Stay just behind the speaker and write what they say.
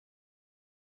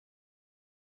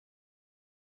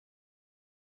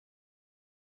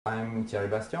I'm Thierry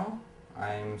Bastian.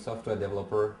 I'm software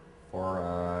developer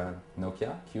for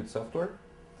Nokia, Qt Software.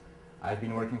 I've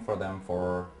been working for them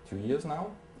for 2 years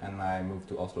now, and I moved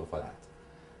to Oslo for that.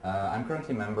 I'm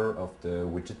currently a member of the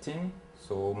widget team,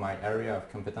 so my area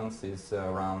of competence is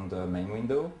around the main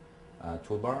window,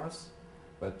 toolbars,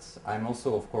 but I'm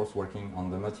also of course working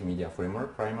on the Multimedia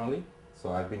Framework primarily,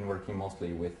 so I've been working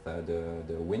mostly with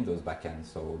the Windows backend,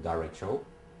 so DirectShow,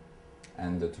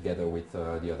 and together with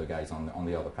the other guys on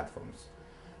the other platforms.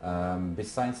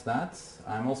 Besides that,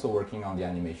 I'm also working on the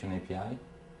animation API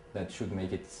that should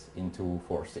make it into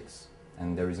 4.6,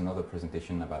 and there is another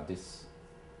presentation about this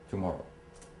tomorrow.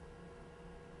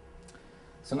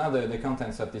 So now the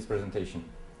contents of this presentation.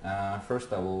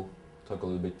 First I will talk a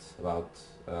little bit about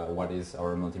what is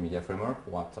our multimedia framework,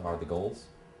 what are the goals,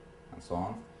 and so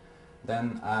on.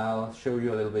 Then I'll show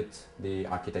you a little bit the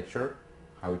architecture,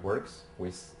 how it works,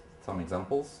 with some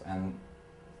examples and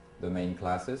the main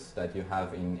classes that you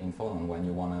have in Phonon when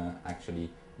you want to actually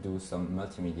do some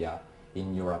multimedia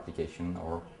in your application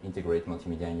or integrate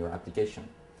multimedia in your application.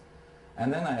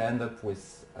 And then I end up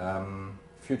with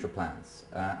future plans.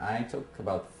 I talk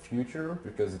about future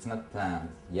because it's not planned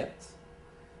yet.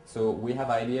 So we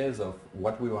have ideas of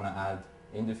what we want to add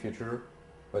in the future,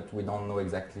 but we don't know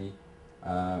exactly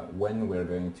when we're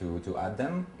going to add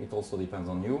them. It also depends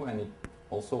on you, and it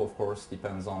also of course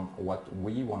depends on what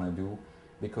we want to do,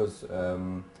 because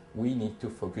we need to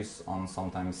focus on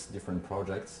sometimes different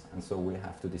projects, and so we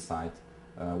have to decide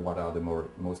what are the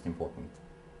most important.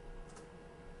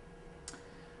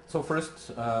 So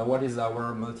first, what is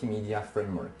our multimedia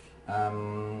framework?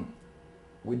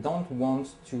 We don't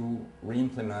want to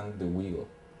re-implement the wheel,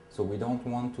 so we don't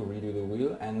want to redo the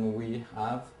wheel, and we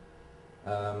have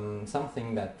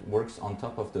something that works on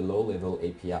top of the low-level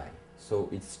API. So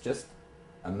it's just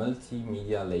a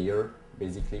multimedia layer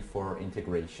basically for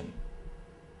integration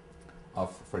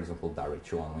of, for example,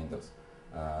 DirectShow on Windows,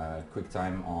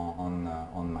 QuickTime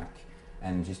on Mac,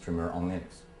 and GStreamer on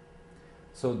Linux.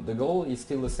 So the goal is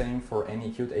still the same for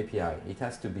any Qt API. It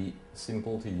has to be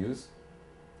simple to use,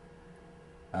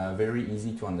 very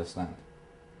easy to understand.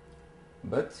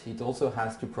 But it also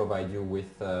has to provide you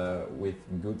with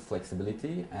good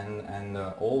flexibility and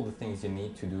all the things you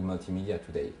need to do multimedia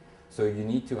today. So you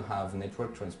need to have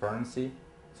network transparency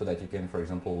so that you can, for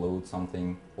example, load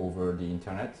something over the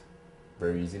internet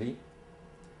very easily.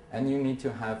 And you need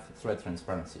to have thread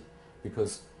transparency,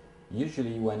 because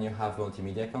usually when you have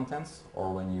multimedia contents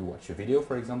or when you watch a video,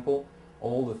 for example,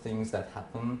 all the things that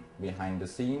happen behind the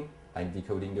scene, like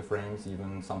decoding the frames,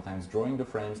 even sometimes drawing the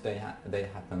frames, they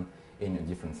happen in a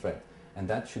different thread. And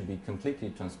that should be completely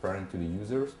transparent to the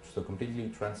users, so completely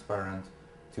transparent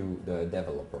to the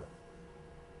developer.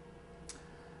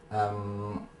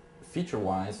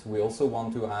 Feature-wise, we also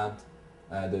want to add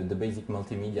the basic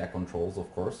multimedia controls,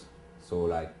 of course. So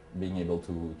like being able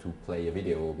to play a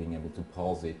video, being able to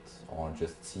pause it, or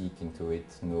just seek into it,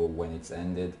 know when it's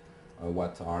ended,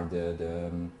 what are the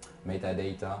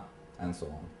metadata, and so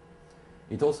on.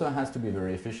 It also has to be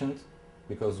very efficient,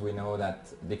 because we know that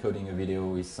decoding a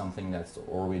video is something that's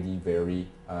already very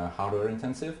hardware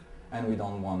intensive, and we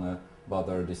don't want to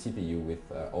bother the CPU with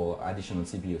all additional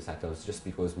CPU cycles just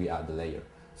because we add the layer.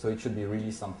 So it should be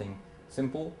really something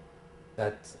simple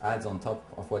that adds on top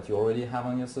of what you already have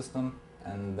on your system,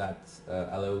 and that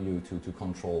allow you to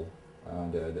control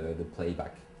the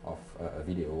playback of a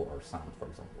video or sound, for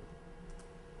example.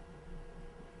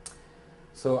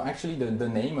 So actually the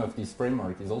name of this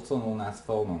framework is also known as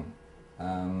Phonon,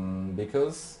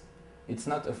 because it's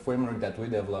not a framework that we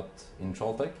developed in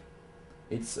Trolltech.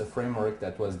 It's a framework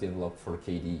that was developed for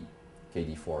KDE,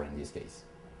 KDE4 in this case.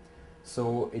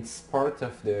 So it's part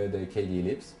of the KDE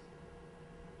libs.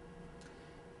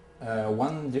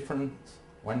 One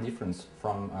difference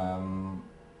from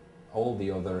all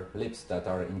the other libs that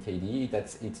are in KDE,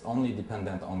 it's only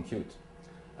dependent on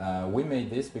Qt. We made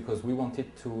this because we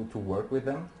wanted to work with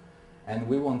them, and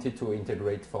we wanted to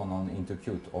integrate Phonon into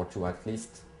Qt, or to at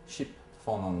least ship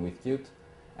Phonon with Qt.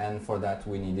 And for that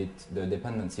we needed the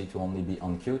dependency to only be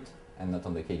on Qt and not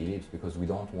on the KDE libs, because we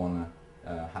don't want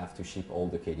to have to ship all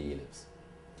the KDE libs.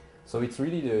 So it's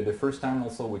really the first time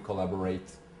also we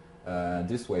collaborate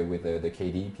this way with the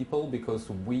KDE people, because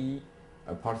we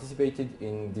participated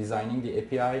in designing the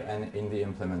API and in the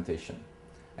implementation.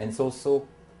 And it's also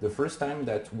the first time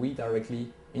that we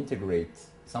directly integrate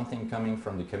something coming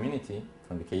from the community,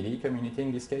 from the KDE community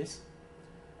in this case,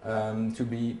 to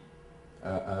be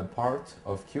a part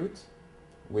of Qt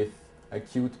with a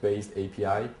Qt-based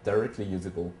API directly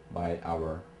usable by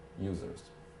our users.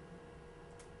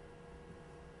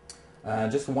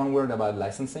 Just one word about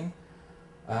licensing.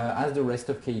 As the rest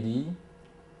of KDE,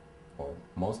 or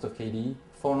most of KDE,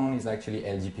 Phonon is actually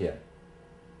LGPL.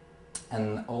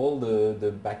 And all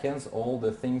the backends, all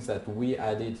the things that we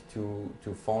added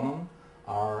to Phonon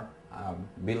are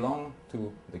belong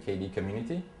to the KDE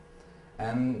community,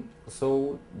 and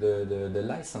so the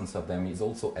license of them is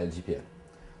also LGPL.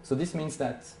 So this means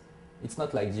that it's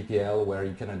not like GPL where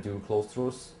you cannot do closed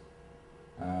source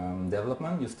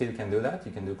development. You still can do that.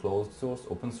 You can do closed source,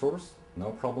 open source,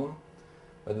 no problem.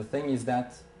 But the thing is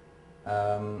that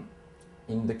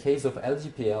in the case of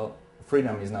LGPL,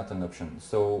 freedom is not an option.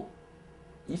 So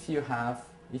if you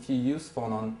use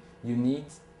Phonon, you need,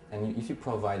 and if you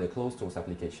provide a closed source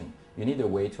application, you need a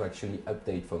way to actually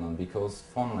update Phonon, because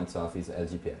Phonon itself is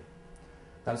LGPL.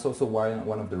 That's also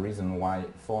one of the reasons why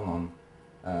Phonon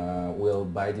will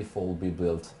by default be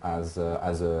built as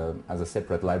a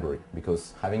separate library,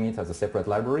 because having it as a separate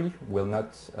library will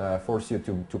not force you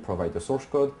to provide the source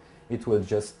code. It will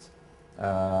just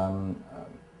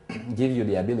give you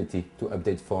the ability to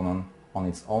update Phonon on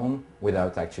its own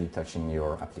without actually touching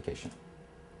your application.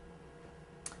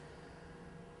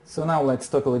 So now let's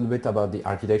talk a little bit about the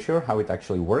architecture, how it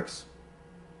actually works.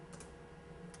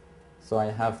 So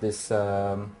I have this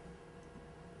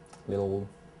little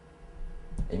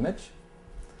image.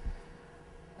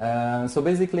 So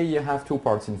basically you have two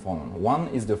parts in Phonon. One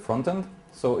is the front end,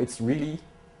 so it's really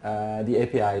the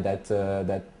API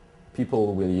that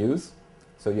people will use.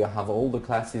 So you have all the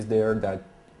classes there that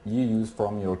you use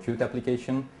from your Qt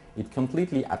application. It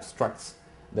completely abstracts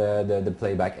the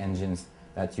playback engines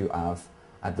that you have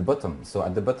at the bottom. So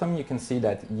at the bottom you can see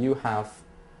that you have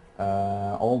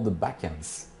all the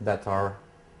backends that are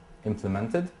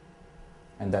implemented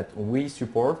and that we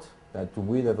support, that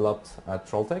we developed at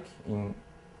Trolltech in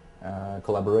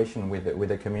collaboration with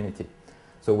the community.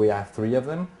 So we have three of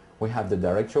them. We have the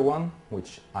DirectShow one,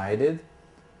 which I did.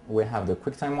 We have the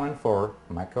QuickTime one for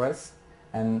macOS,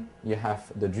 and you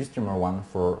have the GStreamer one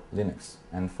for Linux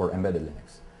and for embedded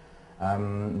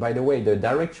Linux. By the way, the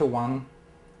DirectShow one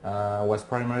was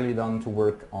primarily done to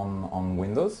work on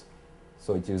Windows,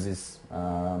 so it uses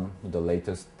the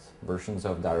latest versions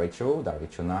of DirectShow,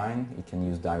 DirectShow 9. It can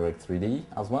use Direct 3D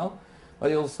as well,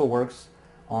 but it also works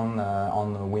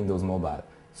on Windows Mobile.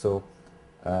 So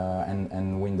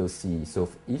and Windows CE. So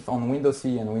if on Windows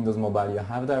CE and Windows Mobile you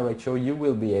have DirectShow, you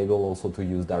will be able also to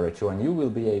use DirectShow, and you will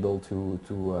be able to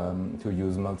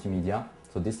use multimedia,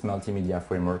 so this multimedia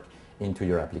framework, into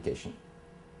your application.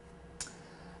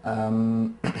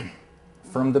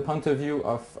 From the point of view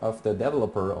of the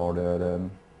developer or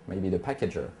maybe the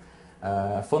packager,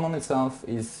 Phonon itself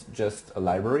is just a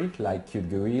library like Qt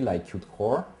GUI, like Qt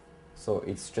Core. So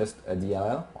it's just a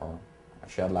DLL or a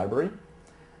shared library.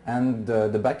 And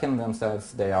the backend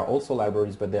themselves, they are also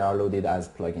libraries, but they are loaded as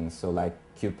plugins, so like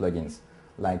Qt plugins,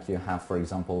 like you have, for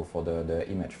example, for the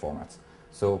image formats.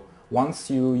 So once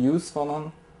you use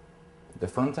Phonon, the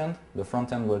front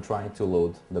end will try to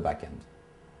load the backend.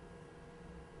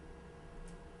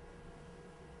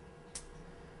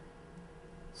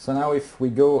 So now if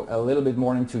we go a little bit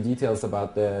more into details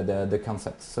about the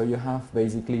concept. So you have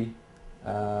basically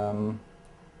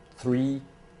three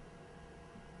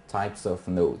types of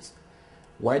nodes.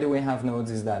 Why do we have nodes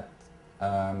is that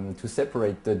to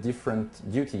separate the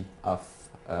different duty of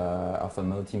a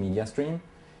multimedia stream,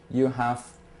 you have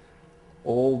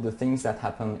all the things that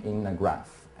happen in a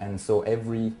graph. And so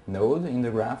every node in the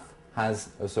graph has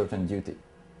a certain duty.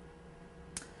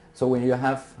 So when you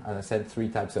have, as I said, three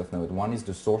types of node. One is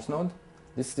the source node.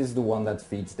 This is the one that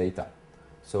feeds data.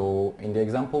 So in the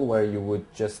example where you would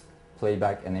just play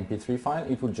back an MP3 file,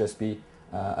 it would just be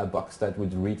a box that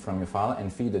would read from your file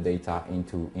and feed the data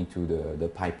into the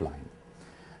pipeline.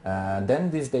 Then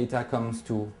this data comes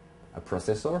to a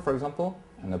processor, for example,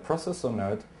 and the processor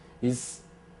node is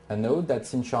a node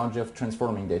that's in charge of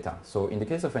transforming data. So in the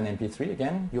case of an MP3,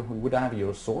 again, you would have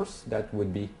your source that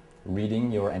would be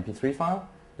reading your MP3 file.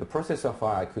 The processor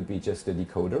file could be just a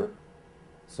decoder,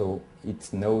 so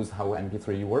it knows how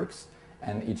MP3 works,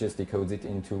 and it just decodes it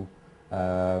into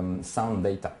sound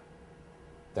data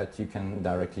that you can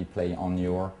directly play on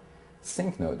your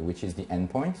sync node, which is the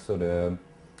endpoint. So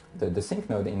the sync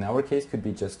node in our case could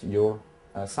be just your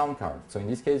sound card. So in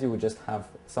this case you would just have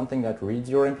something that reads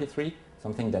your MP3,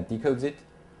 something that decodes it,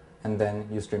 and then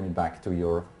you stream it back to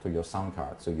your sound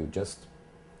card. So you just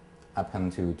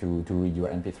happen to read your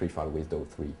MP3 file with those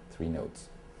three nodes.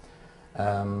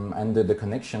 And the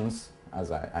connections,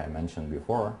 as I mentioned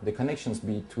before, the connections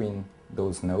between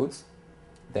those nodes,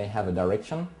 they have a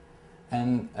direction,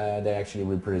 and they actually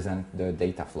represent the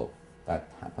data flow that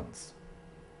happens.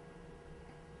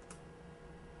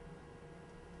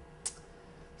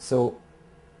 So,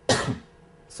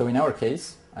 so in our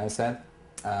case, I said,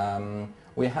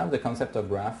 we have the concept of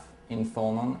graph in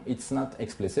Phonon. It's not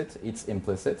explicit, it's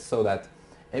implicit, so that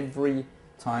every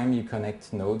time you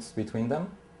connect nodes between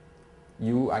them,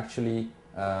 you actually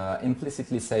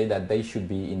implicitly say that they should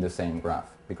be in the same graph,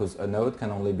 because a node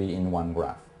can only be in one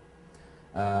graph.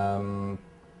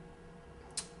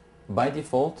 By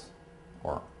default,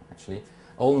 or actually,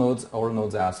 all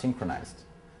nodes are synchronized,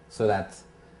 so that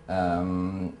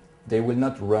they will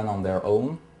not run on their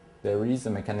own. There is a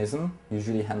mechanism,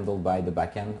 usually handled by the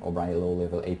backend or by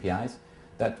low-level APIs,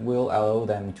 that will allow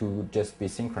them to just be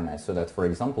synchronized, so that, for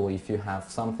example, if you have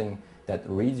something that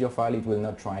reads your file, it will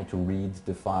not try to read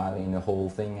the file in the whole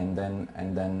thing and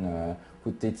then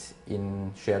put it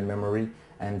in shared memory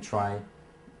and try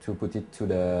to put it to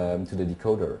the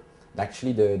decoder.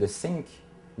 Actually, the sync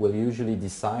will usually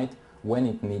decide when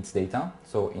it needs data.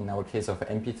 So in our case of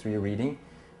MP3 reading,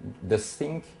 the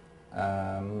sync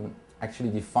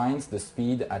actually defines the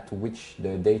speed at which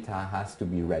the data has to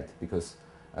be read, because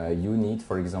you need,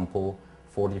 for example,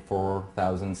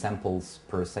 44,000 samples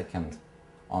per second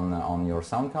on your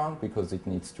sound card, because it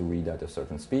needs to read at a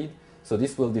certain speed. So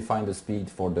this will define the speed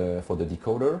for the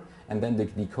decoder, and then the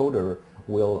decoder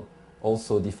will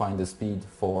also define the speed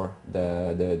for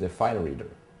the file reader.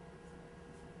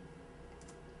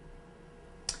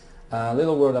 A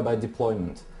little word about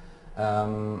deployment.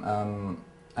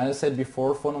 As I said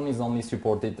before, Phonon is only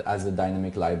supported as a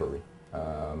dynamic library,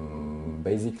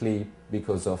 basically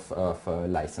because of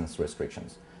license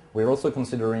restrictions. We're also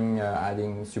considering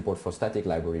adding support for static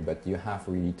library, but you have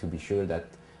really to be sure that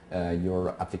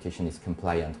your application is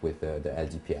compliant with the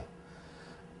LDPL.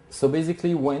 So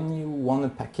basically, when you want to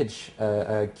package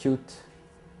a Qt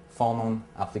Phonon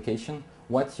application,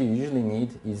 what you usually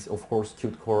need is, of course,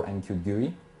 Qt Core and Qt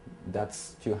GUI.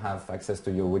 That's to have access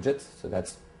to your widgets, so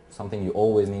that's something you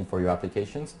always need for your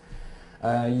applications.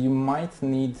 You might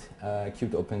need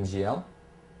Qt OpenGL,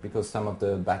 because some of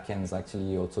the backends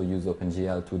actually also use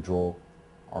OpenGL to draw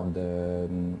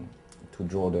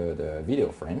the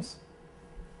video frames.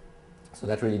 So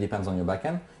that really depends on your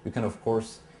backend. You can, of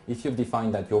course, if you've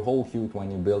defined that your whole Qt when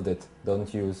you build it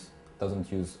doesn't use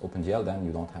OpenGL, then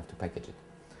you don't have to package it.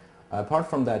 Apart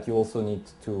from that, you also need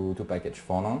to package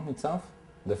Phonon itself,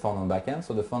 the Phonon backend.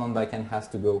 So the Phonon backend has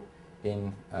to go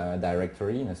in a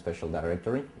directory, in a special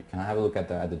directory. You can have a look at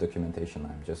the documentation.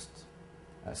 I'm just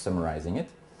summarizing it.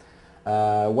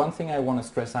 One thing I want to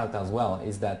stress out as well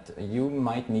is that you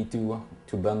might need to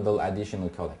bundle additional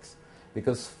codecs,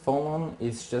 because Phonon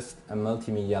is just a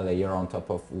multimedia layer on top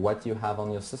of what you have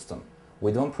on your system.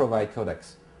 We don't provide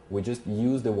codecs. We just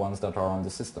use the ones that are on the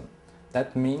system.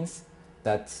 That means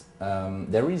that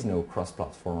there is no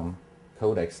cross-platform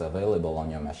codecs available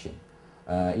on your machine.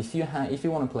 If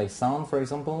you want to play sound, for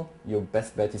example, your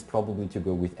best bet is probably to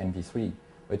go with MP3,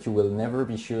 but you will never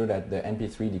be sure that the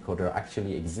MP3 decoder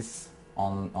actually exists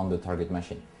on the target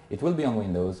machine. It will be on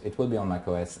Windows, it will be on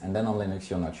macOS, and then on Linux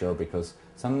you're not sure, because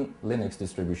some Linux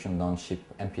distributions don't ship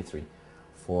MP3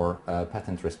 for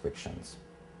patent restrictions.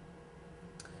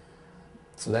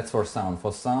 So that's for sound.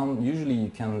 For sound, usually you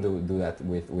can do that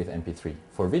with MP3.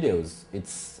 For videos,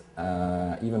 it's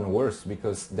even worse,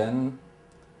 because then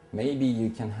maybe you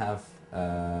can have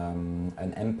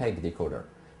an MPEG decoder,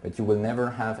 but you will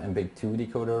never have MPEG-2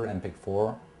 decoder,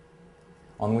 MPEG-4.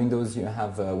 On Windows you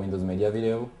have Windows Media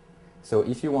Video. So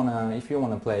if you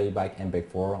wanna play back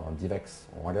MPEG-4 or DivX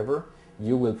or whatever,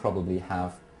 you will probably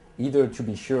have either to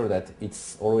be sure that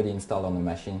it's already installed on the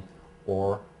machine,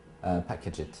 or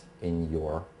package it in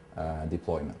your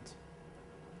deployment.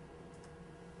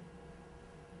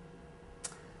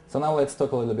 So now let's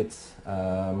talk a little bit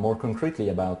more concretely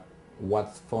about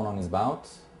what Phonon is about,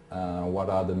 what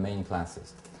are the main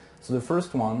classes. So the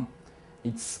first one,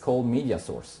 it's called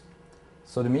MediaSource.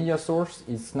 So the MediaSource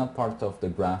is not part of the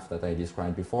graph that I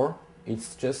described before.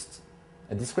 It's just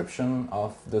a description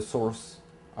of the source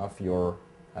of your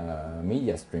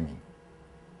media streaming.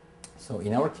 So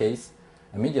in our case,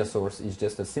 a media source is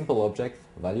just a simple object,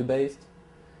 value-based,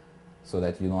 so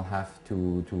that you don't have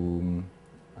to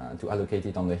allocate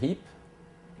it on the heap.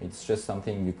 It's just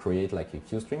something you create, like a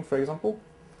QStream, for example.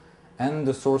 And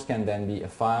the source can then be a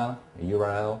file, a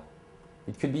URL.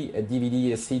 It could be a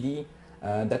DVD, a CD.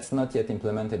 That's not yet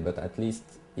implemented, but at least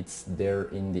it's there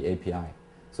in the API,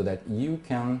 so that you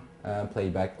can play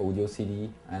back audio CD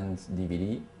and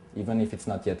DVD, even if it's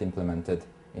not yet implemented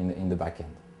in the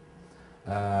backend.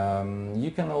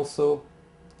 You can also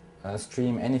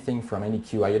stream anything from any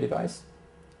QIO device.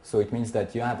 So it means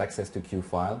that you have access to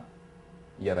QFile,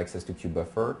 you have access to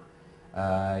QBuffer.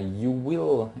 You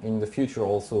will, in the future,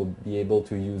 also be able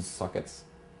to use sockets.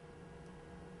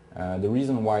 The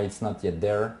reason why it's not yet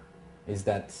there is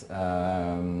that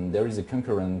there is a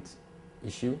concurrency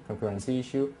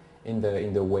issue in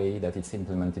the way that it's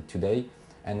implemented today,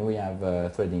 and we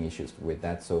have threading issues with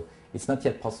that. So it's not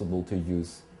yet possible to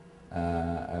use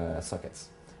sockets.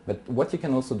 But what you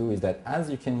can also do is that as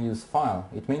you can use file,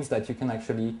 it means that you can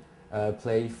actually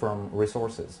play from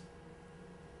resources.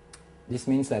 This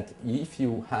means that if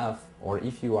you have, or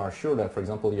if you are sure that, for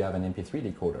example, you have an MP3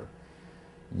 decoder,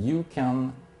 you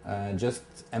can just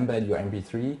embed your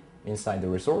MP3 inside the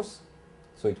resource.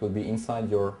 So it will be inside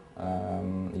your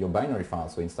binary file,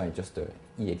 so inside just the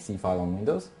exe file on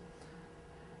Windows.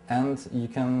 And you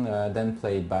can then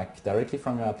play it back directly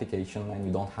from your application, and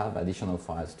you don't have additional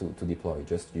files to deploy,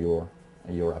 just your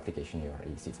application, your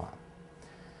exe file.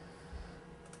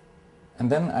 And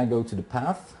then I go to the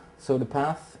path. So the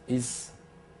path is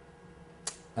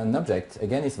an object.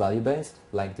 Again, it's value-based,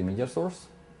 like the MediaSource.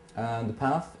 And the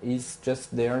path is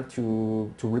just there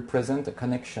to represent a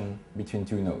connection between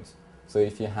two nodes. So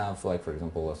if you have, like, for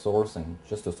example, a source and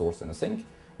just a source and a sink,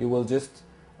 you will just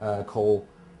call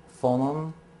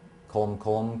Phonon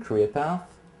create path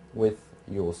with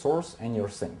your source and your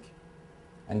sink.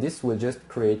 And this will just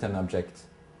create an object,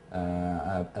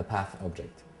 a path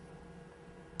object.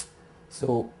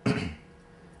 So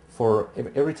for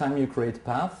every time you create a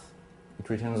path, it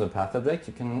returns a path object.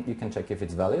 You can check if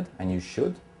it's valid, and you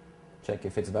should check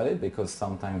if it's valid, because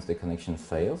sometimes the connection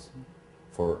fails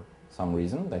for some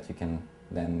reason that you can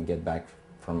then get back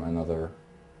from another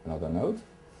node.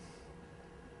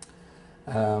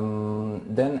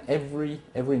 Then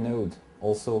every node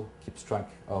also keeps track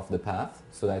of the path,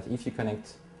 so that if you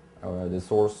connect the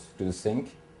source to the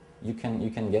sink, you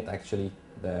can get actually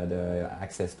the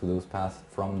access to those paths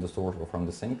from the source or from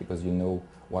the sink, because you know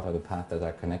what are the paths that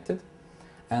are connected.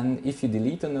 And if you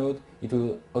delete a node, it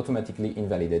will automatically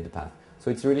invalidate the path. So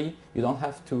it's really, you don't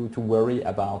have to worry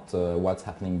about what's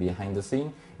happening behind the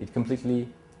scene. It's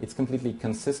completely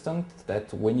consistent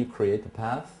that when you create a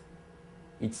path,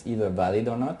 it's either valid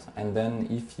or not, and then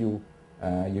if you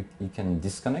can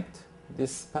disconnect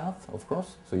this path, of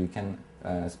course, so you can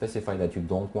specify that you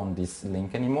don't want this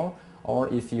link anymore,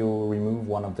 or if you remove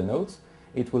one of the nodes,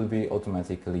 it will be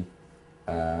automatically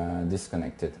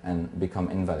disconnected and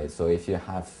become invalid. So if you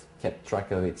have kept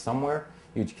track of it somewhere,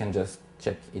 you can just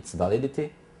check its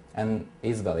validity, and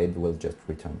is valid will just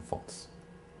return false.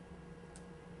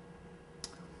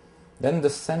 Then the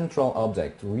central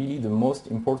object, really the most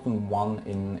important one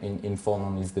in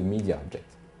Phonon, is the MediaObject.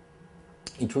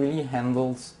 It really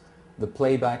handles the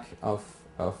playback of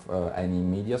any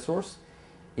media source.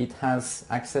 It has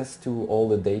access to all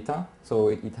the data, so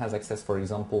it has access, for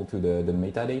example, to the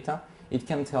metadata. It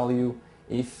can tell you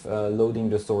if loading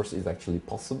the source is actually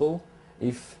possible.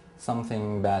 If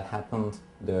something bad happened,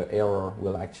 the error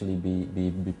will actually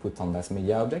be put on this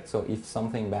MediaObject. So if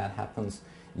something bad happens,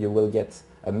 you will get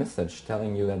a message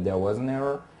telling you that there was an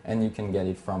error, and you can get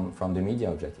it from the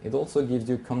MediaObject. It also gives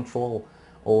you control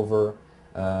over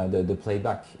the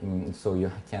playback, so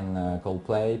you can call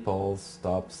play, pause,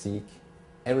 stop, seek.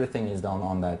 Everything is done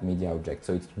on that MediaObject,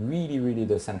 so it's really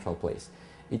the central place.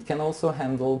 It can also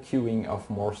handle queuing of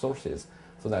more sources,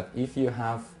 so that if you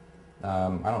have, I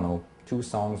don't know, 2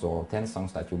 songs or 10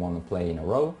 songs that you want to play in a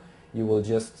row, you will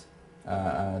just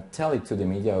tell it to the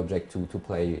MediaObject to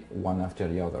play one after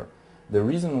the other. The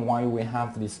reason why we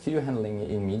have this queue handling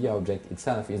in MediaObject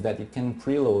itself is that it can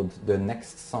preload the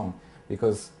next song,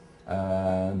 because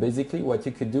basically what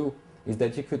you could do is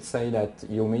that you could say that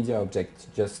your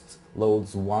MediaObject just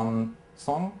loads one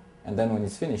song, and then when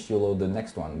it's finished you load the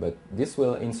next one, but this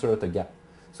will insert a gap.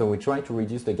 So we try to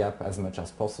reduce the gap as much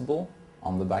as possible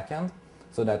on the back end,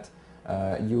 so that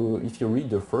if you read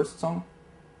the first song,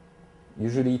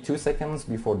 usually 2 seconds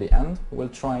before the end, we'll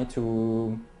try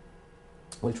to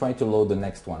load the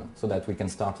next one, so that we can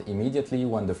start immediately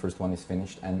when the first one is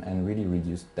finished, and really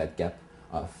reduce that gap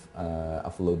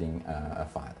of loading a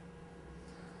file.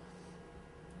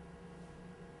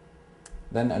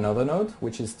 Then another node,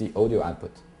 which is the audio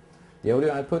output. The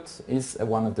audio output is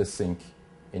one of the sink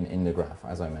in the graph,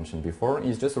 as I mentioned before.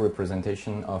 It's just a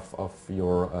representation of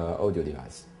your audio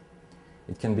device.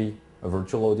 It can be a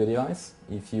virtual audio device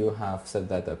if you have set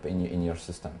that up in your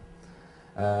system.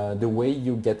 The way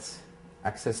you get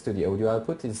access to the audio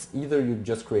output is either you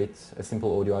just create a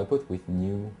simple audio output with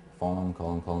new Phonon :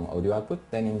 audio output.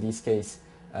 Then in this case,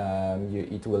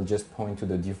 it will just point to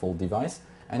the default device,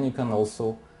 and you can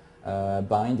also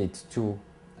bind it to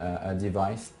a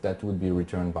device that would be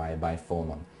returned by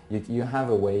Phonon. You have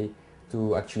a way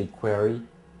to actually query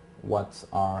what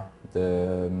are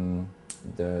the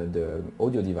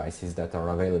audio devices that are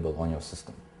available on your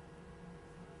system.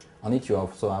 On it you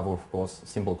also have, of course,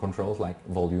 simple controls like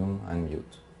volume and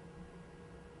mute.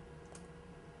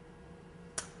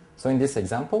 So in this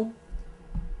example,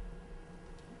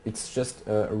 it's just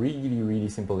a really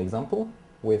simple example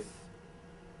with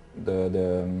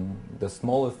the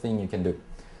smallest thing you can do.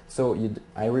 So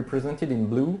I represented in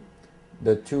blue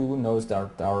the two nodes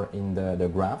that are in the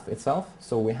graph itself.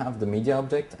 So we have the media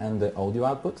object and the audio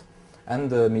output, and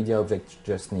the media object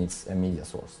just needs a media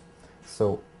source.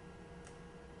 So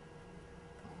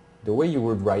the way you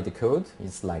would write the code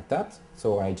is like that.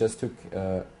 So I just took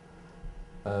a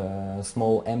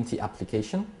small empty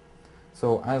application.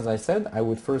 So as I said, I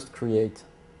would first create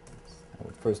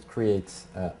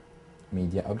a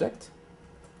media object.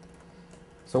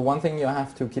 So one thing you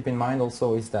have to keep in mind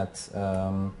also is that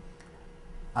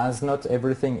as not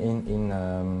everything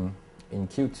in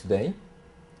Qt today,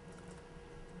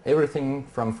 everything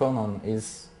from Phonon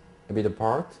is a bit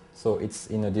apart. So it's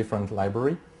in a different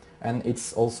library, and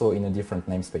it's also in a different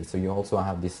namespace. So you also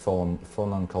have this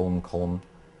Phonon column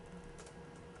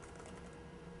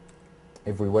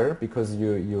everywhere because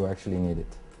you actually need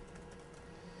it.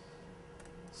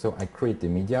 So I create the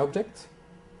media object,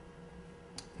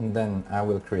 and then I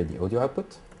will create the audio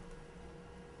output.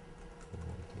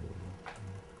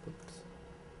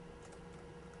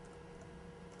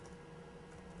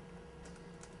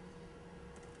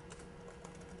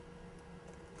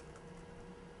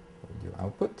 Audio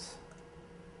output.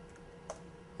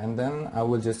 And then I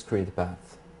will just create a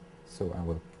path. So I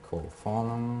will call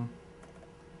Phonon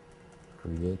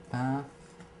create path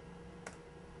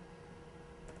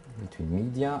between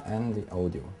media and the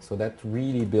audio. So that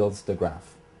really builds the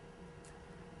graph.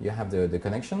 You have the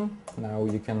connection. Now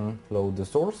you can load the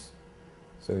source.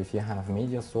 So if you have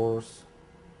MediaSource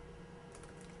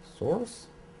source,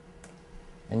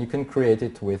 and you can create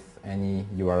it with any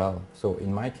URL. So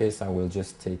in my case, I will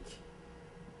just take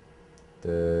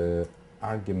the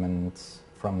arguments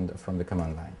from the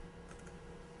command line.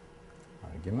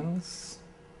 Arguments.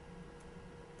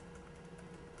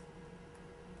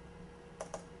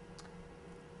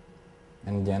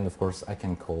 And in the end, of course, I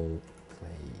can call play.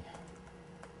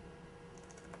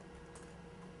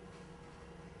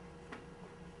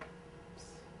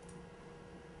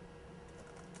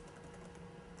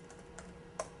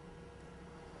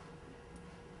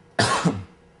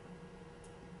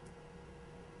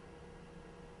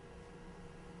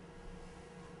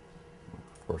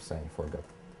 Of course, I forgot.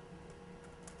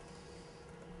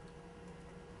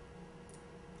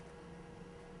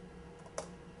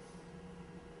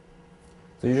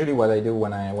 So usually what I do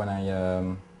when I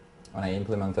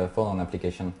implement a Phonon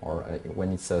application, or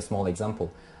when it's a small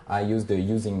example, I use the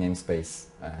using namespace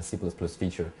C++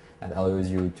 feature that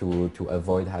allows you to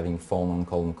avoid having Phonon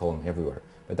column everywhere.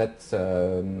 But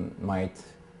that might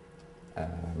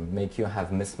make you have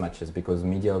mismatches because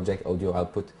media object audio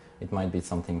output, it might be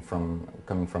something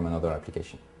coming from another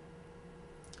application.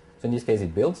 So in this case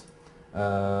it builds.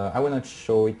 I will not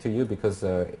show it to you because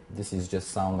this is just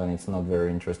sound and it's not very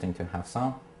interesting to have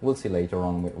sound. We'll see later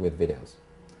on with videos.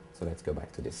 So let's go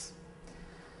back to this.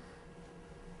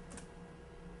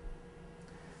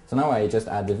 So now I just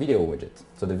add the video widget.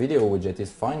 So the video widget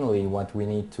is finally what we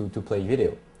need to play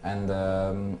video.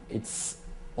 And it's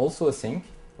also a sync,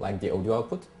 like the audio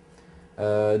output.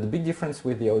 The big difference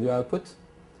with the audio output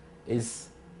is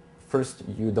first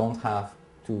you don't have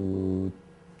to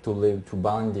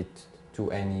bind it to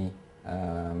any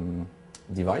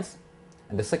device,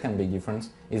 and the second big difference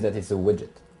is that it's a widget,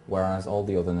 whereas all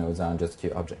the other nodes are just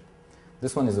your object.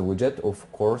 This one is a widget,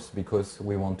 of course, because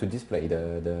we want to display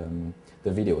the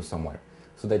video somewhere,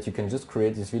 so that you can just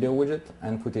create this video widget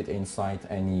and put it inside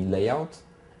any layout,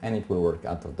 and it will work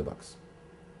out of the box.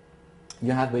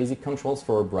 You have basic controls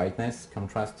for brightness,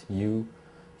 contrast, hue,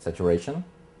 saturation.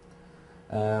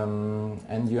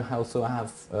 And you also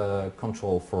have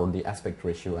control for the aspect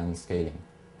ratio and scaling,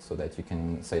 so that you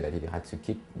can say that you had to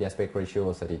keep the aspect ratio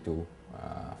or set it to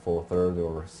 4/3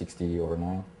 or 60 or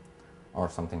 9 or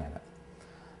something like that.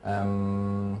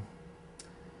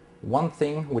 One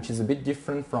thing which is a bit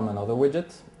different from another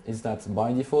widget is that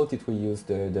by default it will use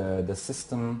the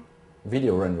system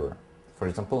video renderer. For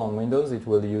example, on Windows it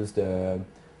will use the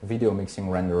video mixing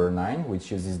renderer 9,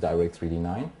 which uses Direct3D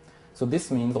 9. So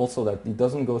this means also that it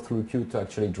doesn't go through Qt to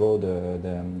actually draw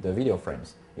the video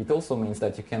frames. It also means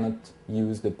that you cannot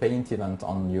use the paint event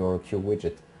on your Q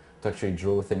widget to actually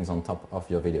draw things on top of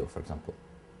your video, for example.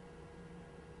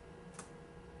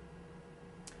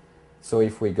 So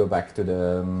if we go back to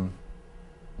the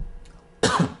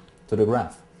to the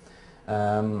graph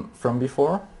from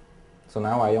before, so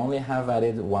now I only have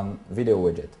added one video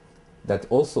widget that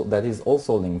is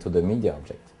also linked to the media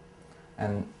object.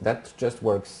 And that just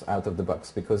works out of the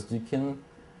box because you can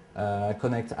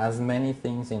connect as many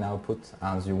things in output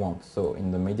as you want. So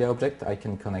in the MediaObject, I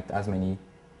can connect as many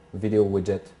video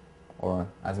widget or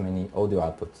as many audio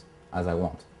outputs as I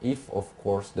want, if of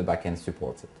course the backend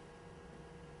supports it.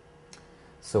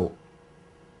 So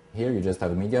here you just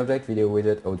have a MediaObject, video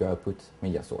widget, audio output,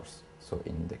 MediaSource. So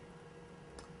in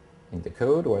the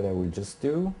code, what I will just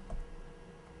do,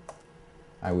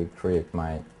 I will create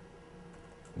my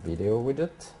video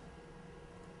widget.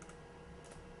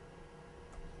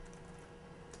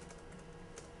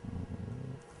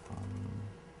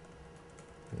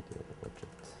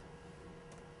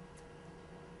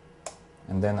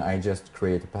 And then I just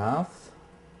create a path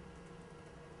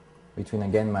between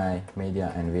again my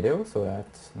media and video, so that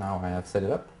now I have set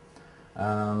it up.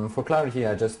 For clarity,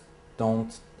 I just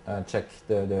don't check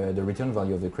the return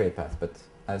value of the create path, but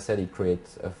as I said, it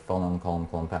creates a Phonon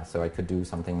column path, so I could do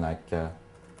something like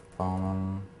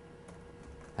Phonon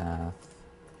path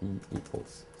p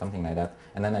equals something like that,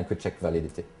 and then I could check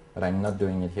validity, but I'm not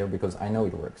doing it here because I know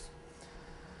it works.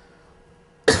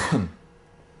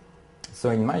 So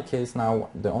in my case now,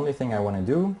 the only thing I want to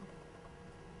do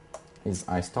is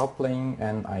I stop playing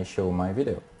and I show my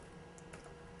video.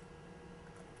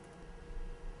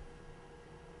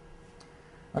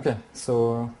 Okay,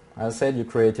 so as I said, you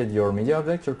created your media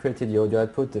object, you created the audio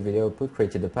output, the video output,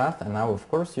 created the path, and now of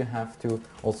course you have to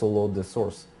also load the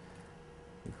source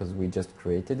because we just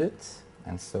created it,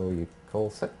 and so you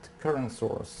call set current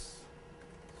source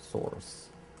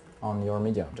on your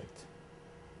media object.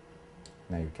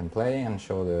 Now you can play and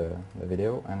show the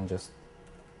video and just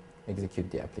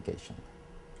execute the application.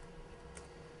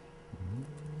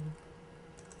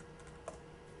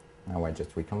 Now I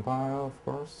just recompile, of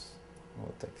course. It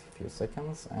will take a few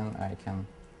seconds and I can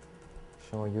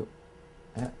show you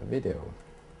a video.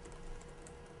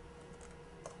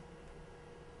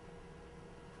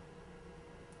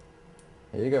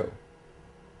 Here you go.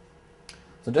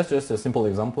 So that's just a simple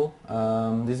example.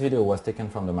 This video was taken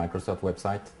from the Microsoft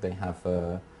website. They have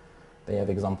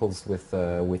examples with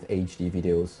HD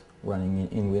videos running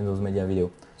in Windows Media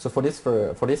Video. So for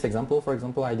this example, for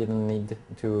example, I didn't need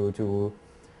to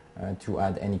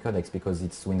add any codecs because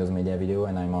it's Windows Media Video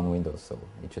and I'm on Windows, so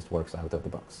it just works out of the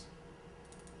box.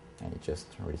 And it just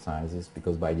resizes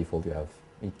because by default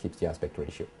it keeps the aspect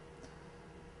ratio.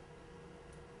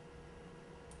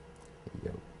 There you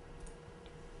go.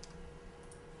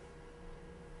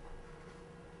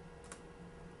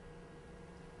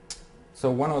 So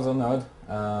one other node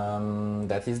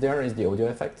that is there is the audio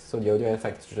effect. So the audio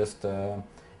effect just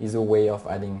is a way of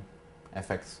adding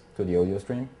effects to the audio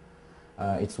stream.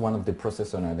 It's one of the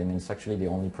processor nodes, and it's actually the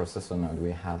only processor node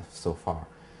we have so far.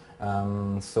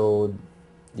 So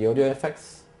the audio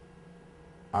effects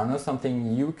are not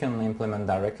something you can implement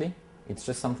directly. It's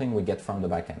just something we get from the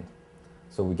backend.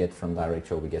 So we get from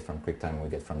DirectShow, we get from QuickTime, we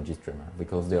get from GStreamer,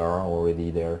 because they are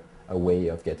already there, a way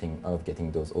of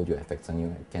getting those audio effects, and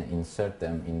you can insert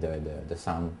them in the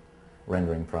sound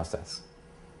rendering process.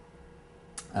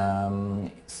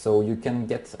 So you can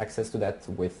get access to that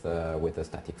with a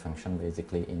static function,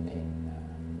 basically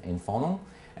in Phonon,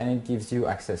 and it gives you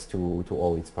access to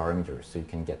all its parameters. So you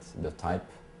can get the type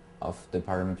of the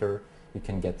parameter, you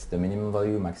can get the minimum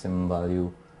value, maximum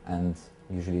value, and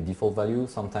usually default value.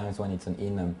 Sometimes when it's an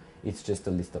enum, it's just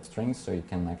a list of strings, so you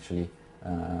can actually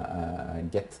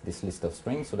get this list of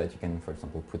strings so that you can, for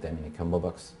example, put them in a combo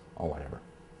box or whatever.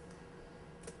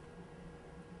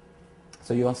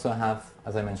 So you also have,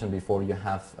 as I mentioned before, you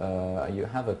have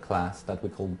a class that we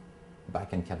call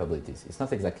Backend Capabilities. It's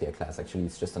not exactly a class, actually,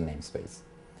 it's just a namespace.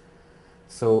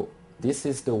 So this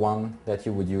is the one that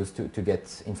you would use to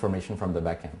get information from the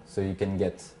backend. So you can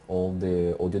get all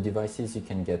the audio devices, you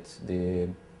can get the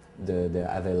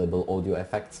available audio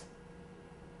effects,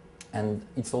 and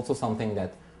it's also something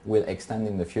that will extend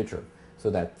in the future, so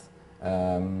that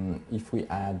if we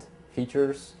add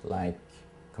features like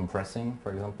compressing,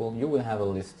 for example, you will have a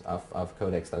list of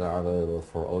codecs that are available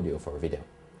for audio, for video.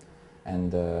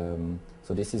 And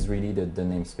so this is really the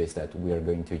namespace that we are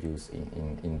going to use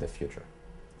in the future.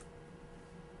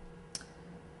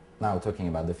 Now, talking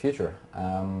about the future,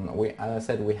 as I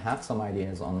said, we have some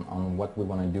ideas on what we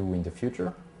want to do in the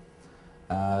future.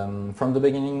 From the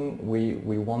beginning,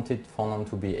 we wanted Phonon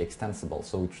to be extensible,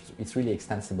 so it's really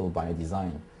extensible by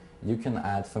design. You can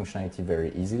add functionality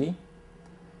very easily,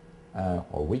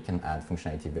 or we can add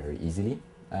functionality very easily.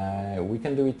 We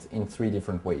can do it in 3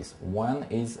 different ways. One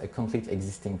is a complete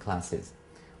existing classes.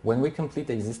 When we complete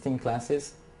existing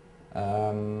classes,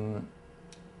 on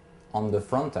the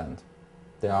front end,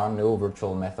 there are no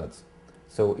virtual methods.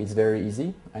 So it's very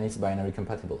easy and it's binary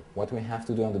compatible. What we have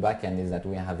to do on the back end is that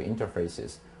we have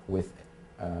interfaces with,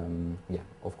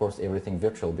 of course, everything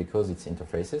virtual because it's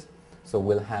interfaces. So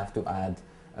we'll have to add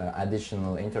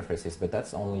additional interfaces, but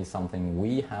that's only something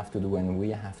we have to do and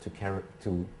we have to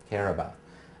care about,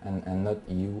 and not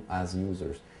you as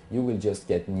users. You will just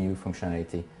get new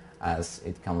functionality as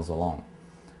it comes along.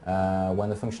 When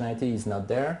the functionality is not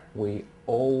there, we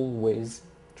always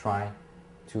try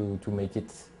to make it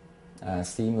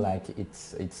seem like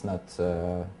it's not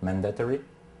mandatory,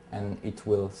 and it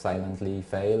will silently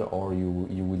fail, or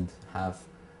you will have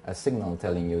a signal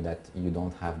telling you that you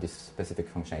don't have this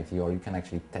specific functionality, or you can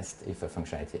actually test if a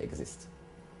functionality exists.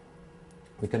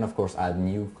 We can of course add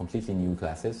completely new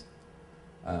classes,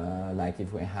 like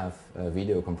if we have a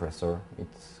video compressor, it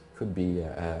could be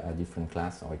a different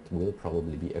class, or it will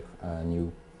probably be a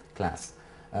new class.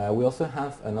 We also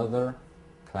have another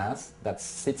class that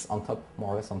sits on top,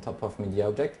 more or less on top of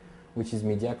MediaObject, which is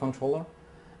Media Controller.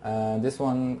 This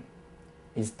one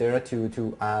is there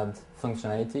to add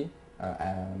functionality,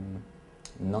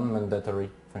 non-mandatory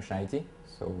functionality,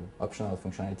 so optional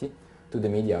functionality, to the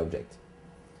MediaObject.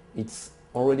 It's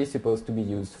already supposed to be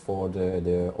used for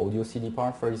the audio CD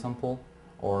part, for example,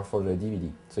 or for the DVD.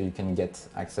 So you can get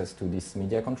access to this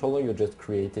media controller, you just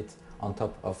create it on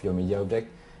top of your MediaObject,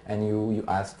 and you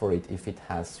ask for it if it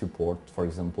has support, for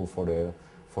example,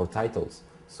 for titles,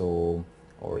 so,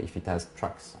 or if it has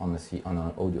tracks on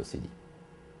an audio CD.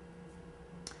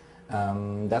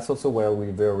 That's also where we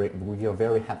are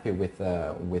very happy with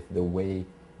the way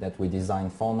that we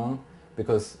designed Phonon,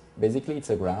 because basically it's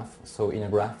a graph. So in a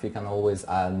graph you can always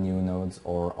add new nodes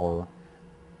or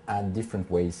add different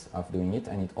ways of doing it,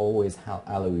 and it always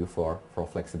allow you for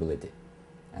flexibility,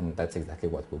 and that's exactly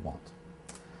what we want.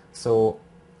 So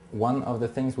one of the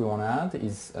things we want to add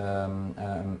is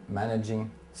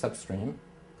managing substream,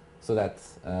 so that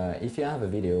if you have a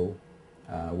video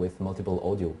with multiple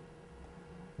audio,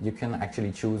 you can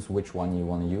actually choose which one you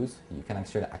want to use. You can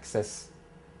actually access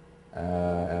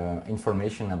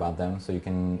information about them, so you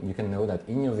can know that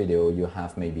in your video you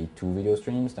have maybe 2 video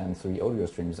streams and 3 audio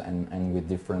streams, and with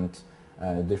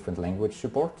different language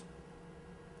support.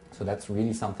 So that's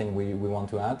really something we want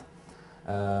to add.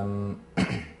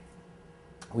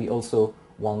 We also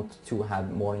want to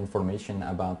have more information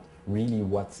about really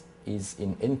what is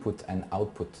in input and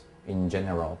output in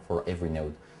general for every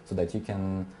node, so that you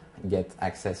can get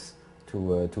access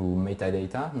to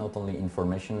metadata, not only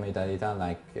information metadata,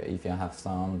 like if you have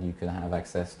sound, you can have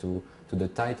access to the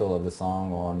title of the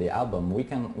song or the album.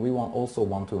 We also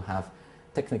want to have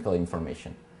technical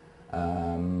information.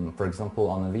 For example,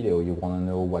 on a video, you want to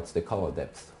know what's the color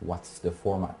depth, what's the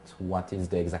format, what is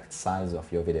the exact size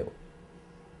of your video,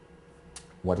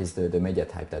 what is the media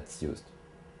type that's used.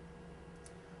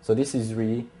 So this is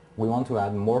really, we want to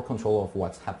add more control of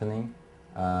what's happening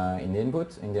in the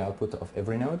input, in the output of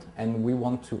every node, and we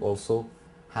want to also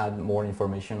have more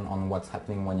information on what's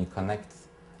happening when you connect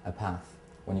a path,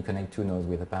 when you connect 2 nodes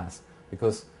with a path.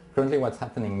 Because currently what's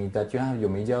happening is that you have your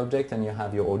media object and you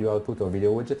have your audio output or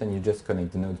video widget, and you just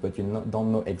connect the nodes, but you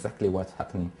don't know exactly what's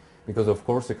happening. Because of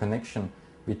course the connection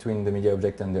between the media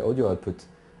object and the audio output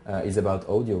is about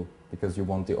audio, because you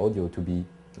want the audio to be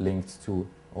linked to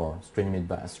or stream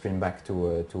back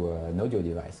to an audio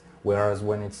device. Whereas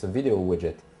when it's a video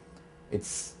widget,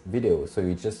 it's video, so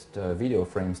it's just video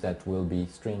frames that will be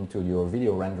streamed to your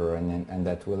video renderer, and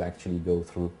that will actually go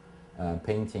through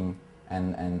painting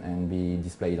and be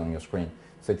displayed on your screen.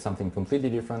 So it's something completely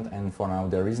different, and for now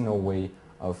there is no way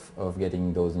of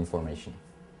getting those information.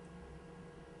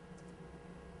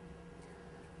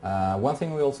 One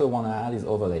thing we also want to add is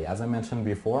overlay. As I mentioned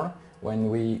before, when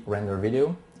we render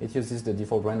video, it uses the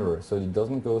default renderer, so it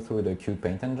doesn't go through the Qt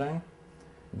Paint engine.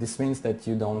 This means that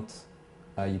you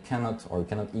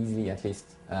cannot easily, at least,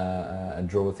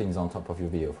 draw things on top of your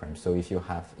video frame. So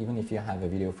even if you have a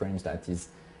video frame that is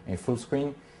a full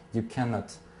screen, you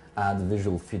cannot add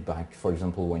visual feedback. For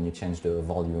example, when you change the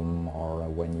volume or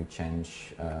when you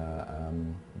change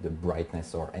the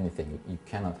brightness or anything, you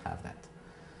cannot have that.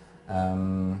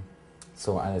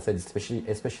 So as I said, it's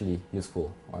especially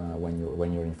useful when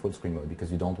you're in full screen mode, because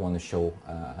you don't want to show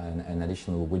an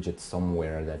additional widget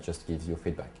somewhere that just gives you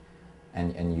feedback,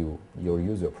 and your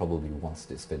user probably wants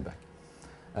this feedback.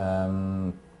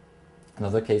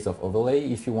 Another case of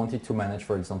overlay, if you wanted to manage,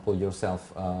 for example,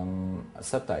 yourself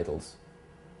subtitles,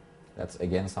 that's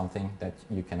again something that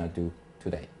you cannot do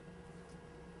today.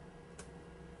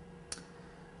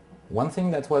 One thing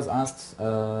that was asked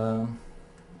a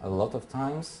lot of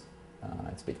times,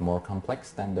 it's a bit more complex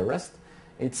than the rest,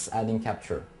 it's adding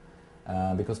capture.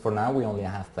 Because for now we only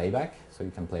have playback, so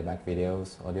you can play back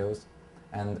videos, audios,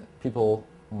 and people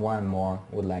more and more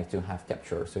would like to have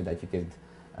capture, so that you could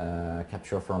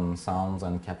capture from sounds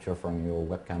and capture from your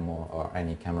webcam or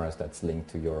any cameras that's linked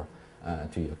to your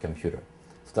computer.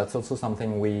 So that's also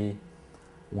something we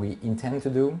intend to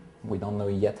do. We don't know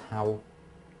yet how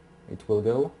it will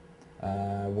go.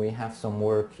 We have some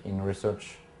work in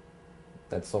research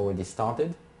that's already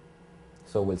started,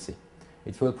 so we'll see.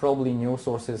 It will probably new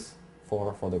sources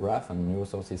for the graph and new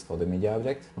sources for the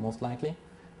MediaObject, most likely,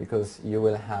 because you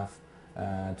will have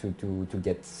to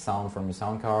get sound from your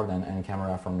sound card and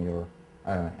camera from your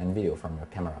and video from your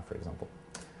camera, for example.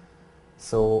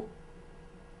 So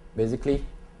basically,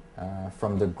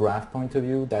 from the graph point of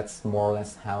view, that's more or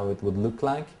less how it would look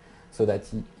like. So that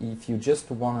if you just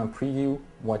want to preview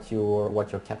what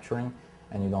you're capturing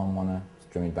and you don't want to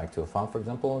stream it back to a file, for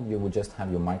example, you would just have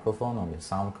your microphone or your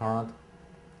sound card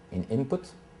in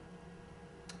input,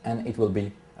 and it will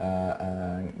be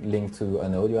linked to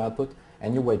an audio output,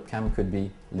 and your webcam could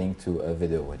be linked to a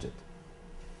video widget.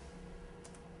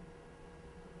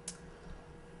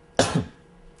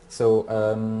 So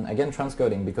again,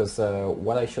 transcoding, because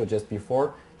what I showed just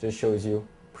before just shows you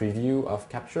preview of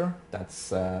capture.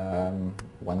 That's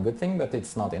one good thing, but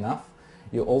it's not enough.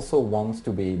 You also want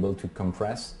to be able to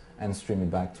compress and stream it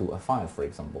back to a file, for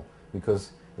example,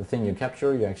 because the thing you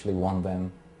capture, you actually want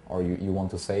them, or you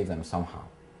want to save them somehow.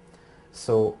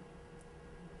 So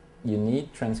you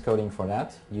need transcoding for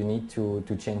that. You need to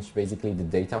change basically the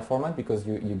data format, because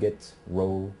you get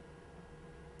raw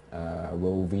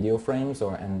video frames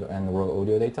and raw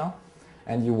audio data,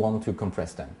 and you want to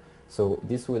compress them. So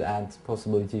this would add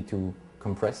possibility to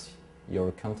compress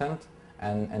your content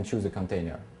and choose a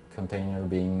container. Container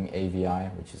being AVI,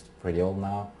 which is pretty old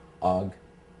now, OGG,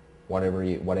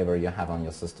 whatever you have on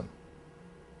your system.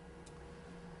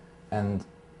 And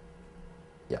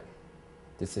yeah,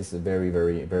 this is very,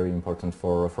 very, very important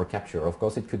for capture. Of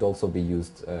course, it could also be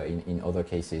used in other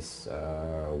cases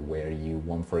where you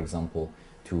want, for example,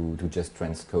 to just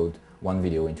transcode one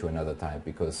video into another type,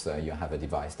 because you have a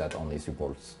device that only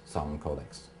supports some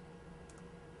codecs.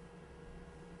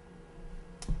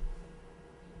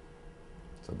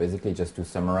 So basically, just to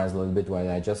summarize a little bit what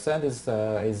I just said, is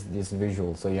this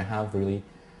visual. So you have really,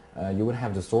 you would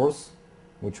have the source,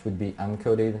 which would be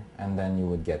encoded, and then you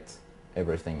would get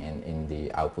everything in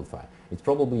the output file. It's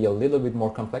probably a little bit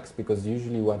more complex, because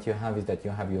usually what you have is that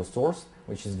you have your source,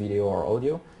 which is video or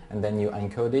audio, and then you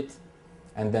encode it,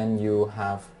 and then you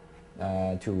have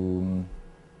to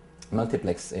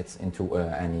multiplex it into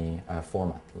any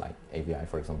format, like AVI,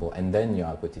 for example, and then you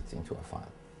output it into a file.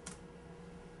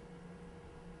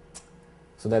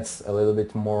 So that's a little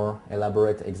bit more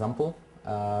elaborate example.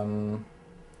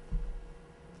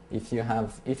 If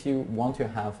you want to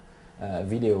have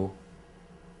video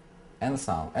and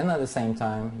sound, and at the same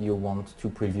time you want to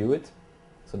preview it,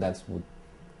 so that's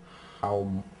how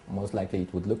most likely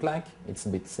it would look like. It's a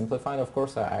bit simplified, of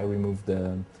course. I removed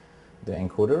the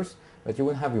encoders, but you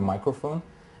will have your microphone,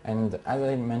 and as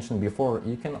I mentioned before,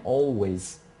 you can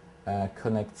always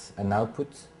connect an output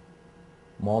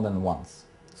more than once.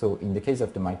 So in the case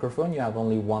of the microphone, you have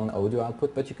only one audio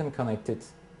output, but you can connect it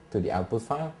to the output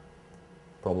file,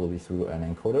 probably through an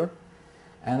encoder,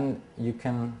 and you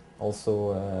can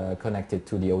also connect it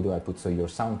to the audio output, so your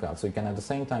sound card. So you can at the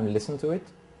same time listen to it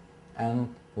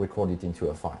and record it into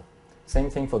a file. Same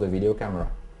thing for the video camera.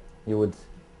 You would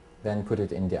then put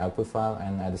it in the output file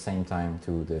and at the same time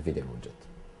to the video widget.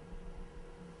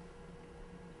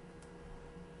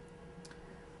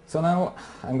 So now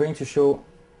I'm going to show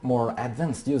more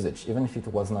advanced usage, even if it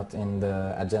was not in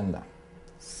the agenda.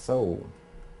 So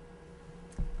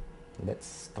let's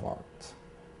start.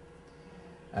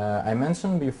 I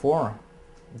mentioned before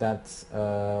that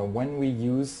when we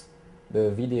use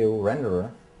the video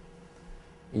renderer,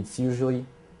 it's usually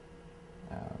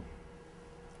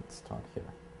let's start here.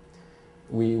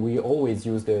 We always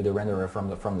use the renderer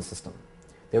from the system.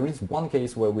 There is one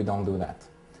case where we don't do that,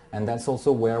 and that's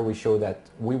also where we show that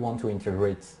we want to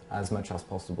integrate as much as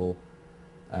possible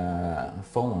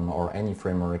Phonon or any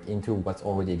framework into what's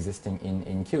already existing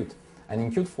in Qt. And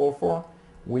in Qt 4.4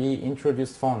 we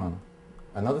introduced Phonon.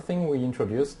 Another thing we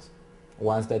introduced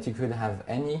was that you could have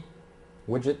any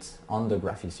widget on the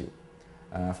graphics view.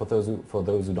 For those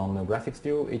who don't know graphics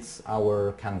view, it's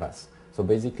our canvas. So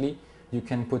basically you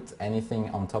can put anything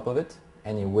on top of it,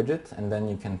 any widget, and then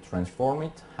you can transform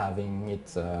it, having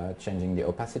it changing the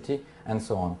opacity and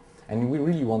so on. And we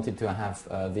really wanted to have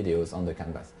videos on the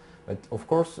canvas, but of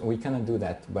course we cannot do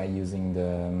that by using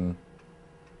the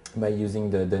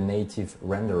native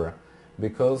renderer,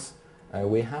 because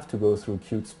we have to go through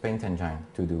Qt's paint engine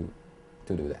to do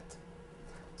that.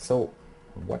 So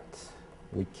what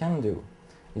we can do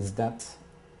is that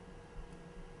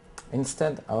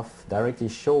instead of directly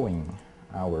showing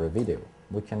our video,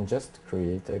 we can just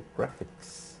create a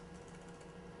graphics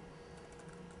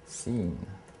scene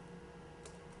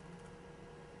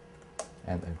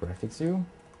and a graphics view.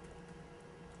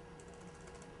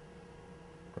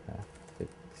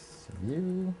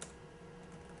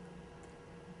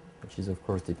 Which is of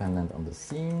course dependent on the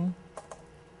scene,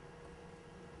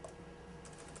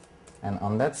 and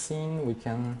on that scene we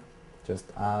can just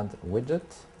add a widget,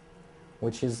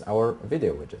 which is our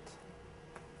video widget.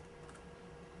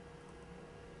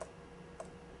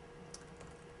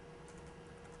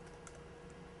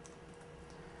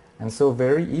 And so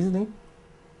very easily,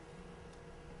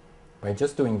 by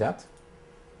just doing that,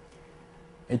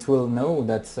 it will know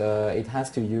that it has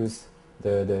to use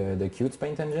the Qt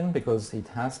Paint engine, because it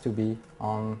has to be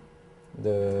on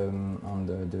the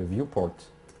viewport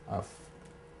of,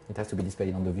 it has to be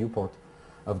displayed on the viewport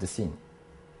of the scene.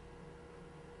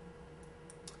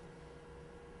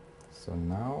 So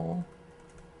now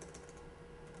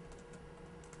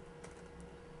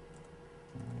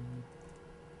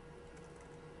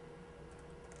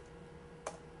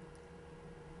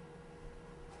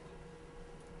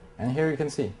and here you can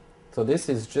see, so this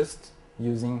is just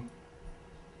using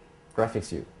graphics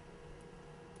view.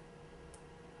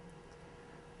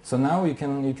 So now you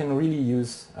can really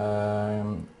use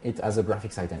it as a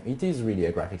graphics item. It is really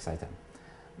a graphics item.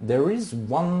 There is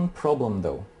one problem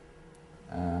though.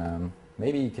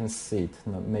 Maybe you can see it,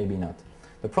 no, maybe not.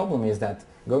 The problem is that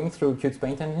going through Qt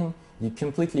Paint engine, you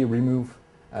completely remove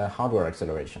hardware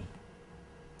acceleration.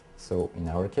 So in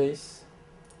our case,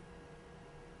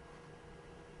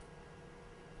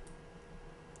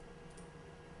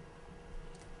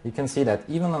 you can see that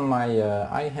even on my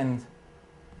high-end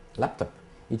laptop,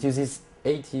 it uses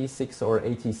 86 or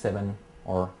 87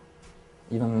 or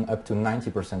even up to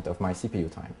 90% of my CPU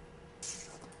time.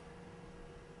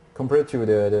 Compared to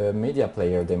the media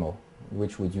player demo,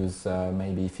 which would use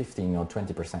maybe 15 or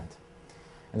 20%.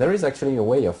 And there is actually a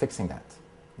way of fixing that,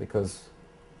 because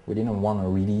we didn't want to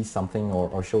release something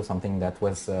or show something that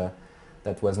was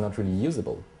not really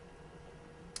usable.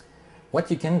 What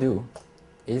you can do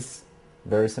is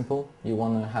very simple. You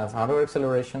want to have hardware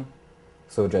acceleration,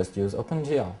 so just use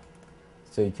OpenGL.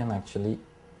 So you can actually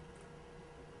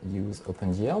use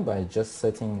OpenGL by just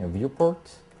setting a viewport,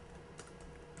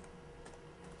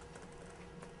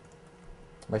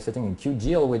 by setting a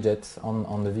QGL widget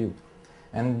on the view.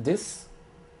 And this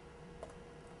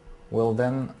will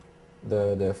then,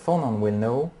 the Phonon will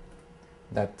know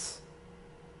that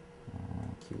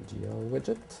QGL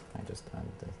widget, I just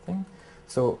added the thing.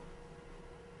 So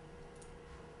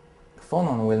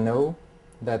Phonon will know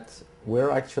that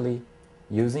we're actually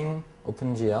using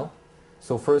OpenGL.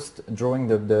 So first, drawing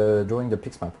the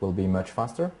pixmap will be much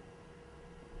faster.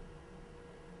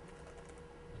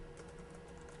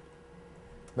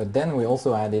 But then we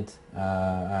also added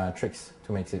tricks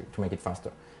to make it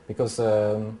faster, because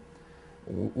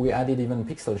we added even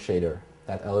pixel shader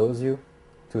that allows you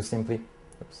to simply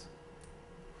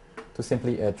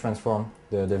transform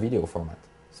the video format.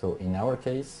 So in our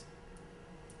case,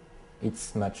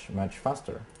 it's much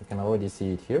faster. You can already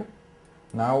see it here.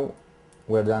 Now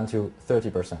we're down to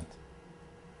 30%,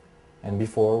 and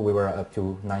before we were up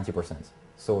to 90%.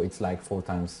 So it's like 4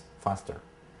 times faster.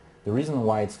 The reason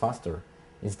why it's faster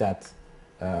is that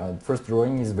first,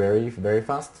 drawing is very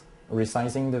fast.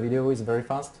 Resizing the video is very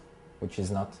fast, which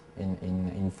is not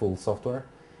in full software.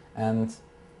 And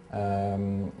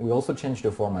we also changed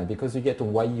the format, because you get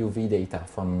YUV data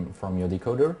from your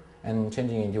decoder, and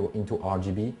changing it into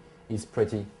RGB is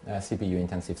pretty CPU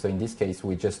intensive. So in this case,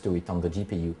 we just do it on the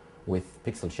GPU with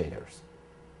pixel shaders.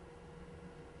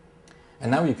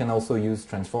 And now you can also use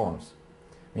transforms,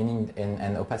 meaning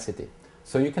and opacity.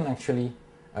 So you can actually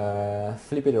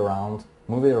flip it around,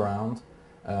 move it around,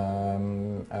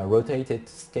 rotate it,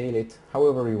 scale it,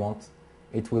 however you want.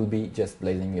 It will be just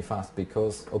blazingly fast,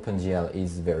 because OpenGL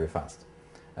is very fast.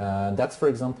 That's, for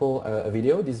example, a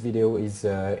video. This video is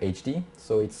HD,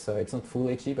 so it's not full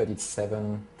HD, but it's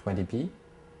 720p,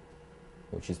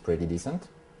 which is pretty decent.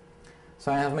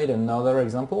 So I have made another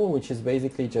example, which is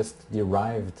basically just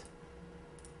derived.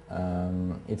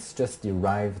 It's just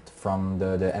derived from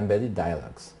the embedded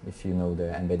dialogues. If you know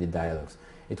the embedded dialogues,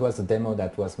 it was a demo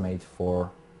that was made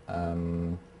for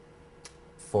the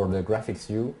graphics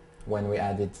view, when we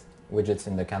added widgets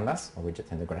in the canvas, or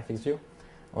widget in the graphics view,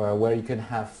 where you could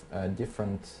have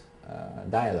different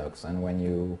dialogues, and when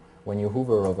you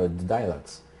hover over the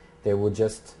dialogues, they would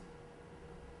just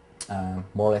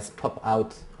more or less pop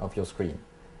out of your screen.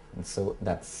 And so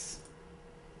that's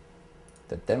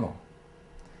the demo.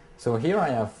 So here I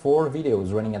have 4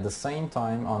 videos running at the same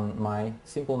time on my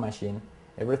simple machine.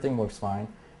 Everything works fine.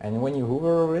 And when you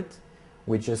hover over it,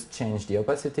 we just change the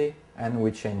opacity and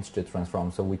we change the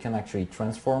transform. So we can actually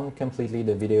transform completely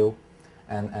the video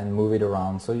and move it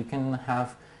around. So you can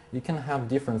have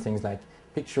different things like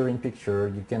picture in picture.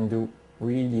 You can do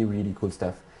really, really cool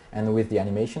stuff. And with the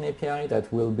animation API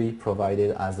that will be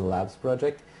provided as a labs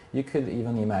project, you could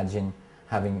even imagine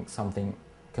having something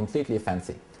completely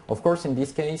fancy. Of course, in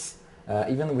this case,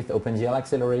 even with OpenGL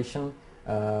acceleration,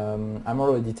 I'm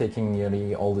already taking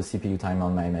nearly all the CPU time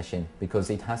on my machine because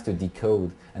it has to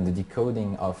decode, and the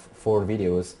decoding of 4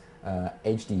 videos,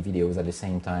 HD videos at the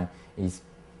same time, is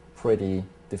pretty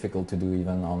difficult to do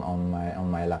even on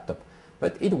my laptop.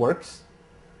 But it works.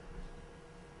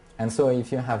 And so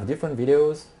if you have different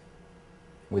videos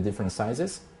with different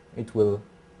sizes, it will.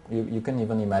 You can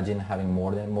even imagine having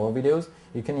more videos.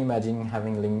 You can imagine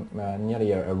having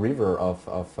nearly a river of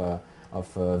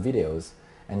videos,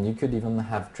 and you could even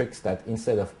have tricks that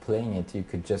instead of playing it, you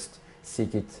could just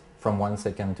seek it from one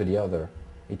second to the other.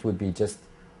 It would be just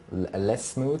less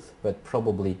smooth, but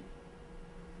probably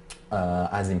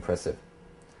as impressive.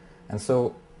 And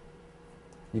so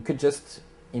you could just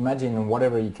imagine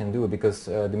whatever you can do, because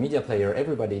the media player,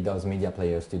 everybody does media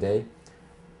players today.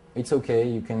 It's okay,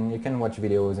 you can watch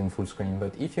videos in full screen,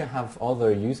 but if you have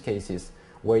other use cases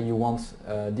where you want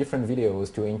different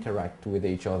videos to interact with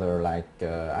each other, like,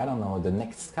 I don't know, the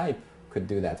next Skype could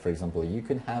do that, for example. You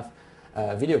could have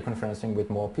video conferencing with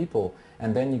more people,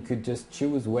 and then you could just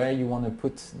choose where you want to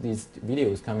put these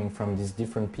videos coming from these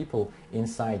different people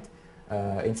inside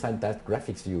that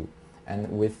graphics view. And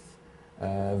with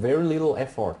very little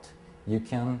effort, you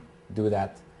can do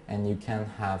that, and you can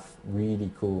have really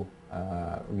cool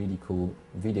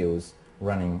videos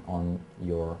running on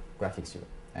your graphics view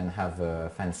and have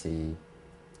fancy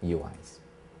UIs.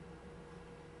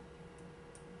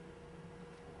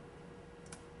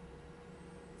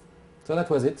 So that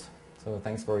was it. So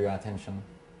thanks for your attention.